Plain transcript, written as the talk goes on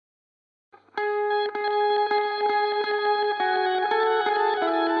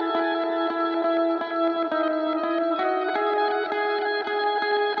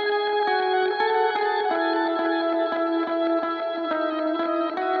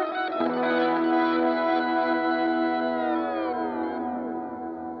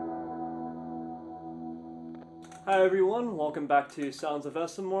Hi everyone, welcome back to Sounds of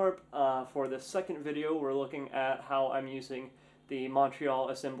Esimorp. For this second video, we're looking at how I'm using the Montreal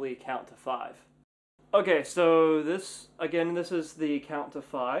assembly count to 5. Okay, so this is the count to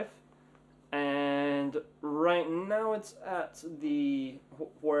 5, and right now it's at the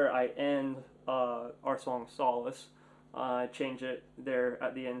where I end our song Solace. I change it there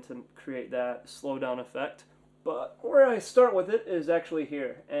at the end to create that slowdown effect. But where I start with it is actually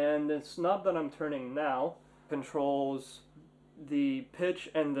here, and this knob that I'm turning now controls the pitch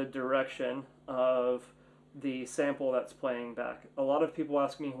and the direction of the sample that's playing back. A lot of people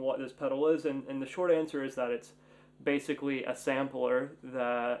ask me what this pedal is, and the short answer is that it's basically a sampler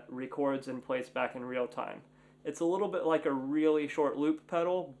that records and plays back in real time. It's a little bit like a really short loop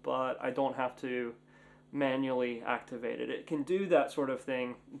pedal, but I don't have to manually activate it. It can do that sort of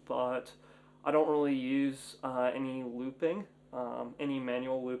thing, but I don't really use any looping, any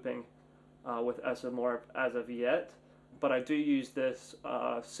manual looping with Esimorp as of yet, but I do use this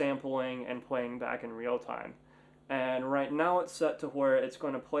sampling and playing back in real time. And right now it's set to where it's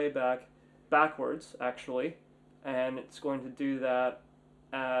going to play back backwards, actually, and it's going to do that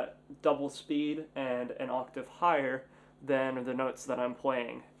at double speed and an octave higher than the notes that I'm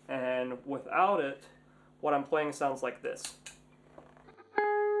playing. And without it, what I'm playing sounds like this.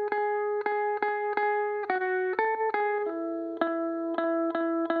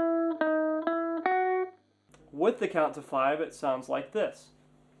 With the count to 5, it sounds like this.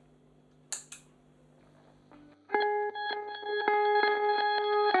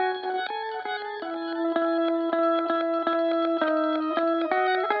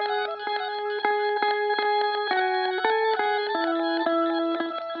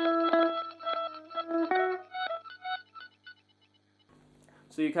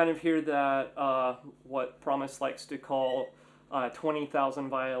 So you kind of hear that, what Promise likes to call 20,000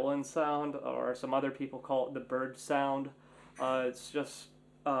 violin sound, or some other people call it the bird sound. It's just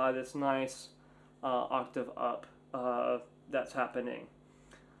this nice octave up that's happening.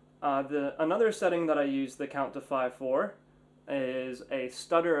 Another setting that I use the count to 5 for is a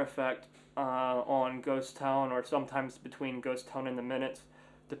stutter effect on Ghost Town, or sometimes between Ghost Town and the minutes,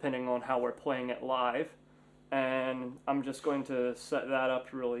 depending on how we're playing it live. And I'm just going to set that up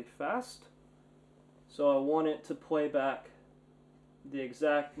really fast. So I want it to play back the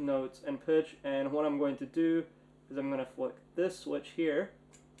exact notes and pitch, and what I'm going to do is I'm going to flick this switch here,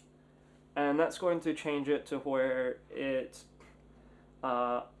 and that's going to change it to where it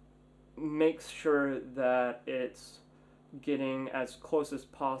makes sure that it's getting as close as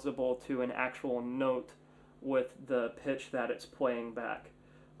possible to an actual note with the pitch that it's playing back.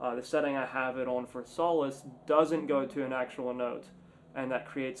 The setting I have it on for Solace doesn't go to an actual note, and that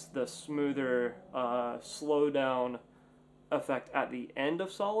creates the smoother slow down effect at the end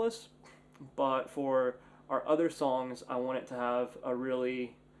of Solace. But for our other songs, I want it to have a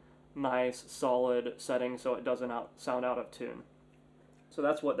really nice solid setting so it doesn't sound out of tune. So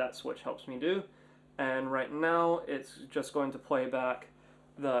that's what that switch helps me do. And right now it's just going to play back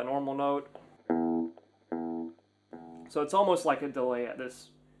the normal note. So it's almost like a delay at this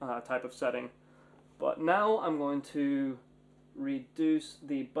type of setting. But now I'm going to reduce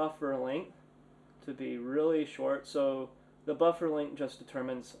the buffer length to be really short. So the buffer length just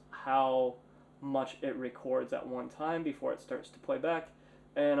determines how much it records at one time before it starts to play back.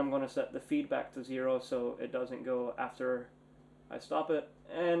 And I'm going to set the feedback to 0 so it doesn't go after I stop it.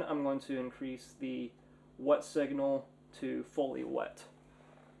 And I'm going to increase the wet signal to fully wet.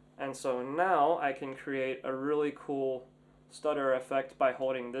 And so now I can create a really cool stutter effect by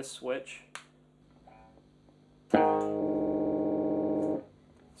holding this switch.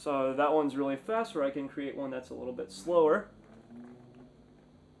 So that one's really fast, or I can create one that's a little bit slower.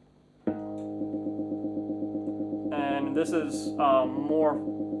 And this is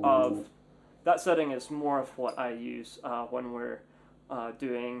that setting is more of what I use when we're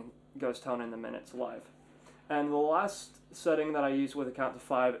doing Ghost Town in the Minutes live. And the last setting that I use with a count to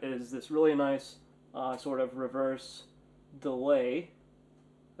 5 is this really nice sort of reverse delay.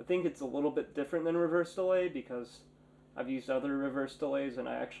 I think it's a little bit different than reverse delay because I've used other reverse delays and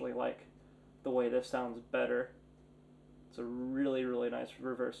I actually like the way this sounds better. It's a really, really nice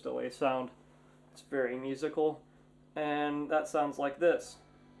reverse delay sound. It's very musical, and that sounds like this.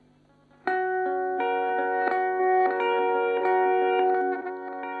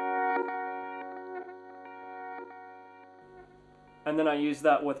 And then I use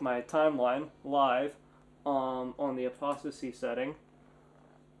that with my timeline live on the apostasy setting,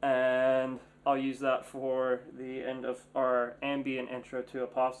 and I'll use that for the end of our ambient intro to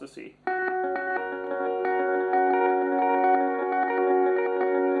apostasy.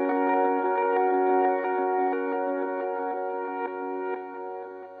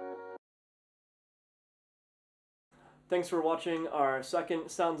 Thanks for watching our second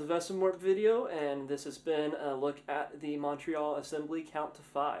Sounds of Esimorp video, and this has been a look at the Montreal assembly count to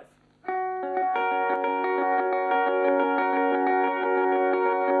 5.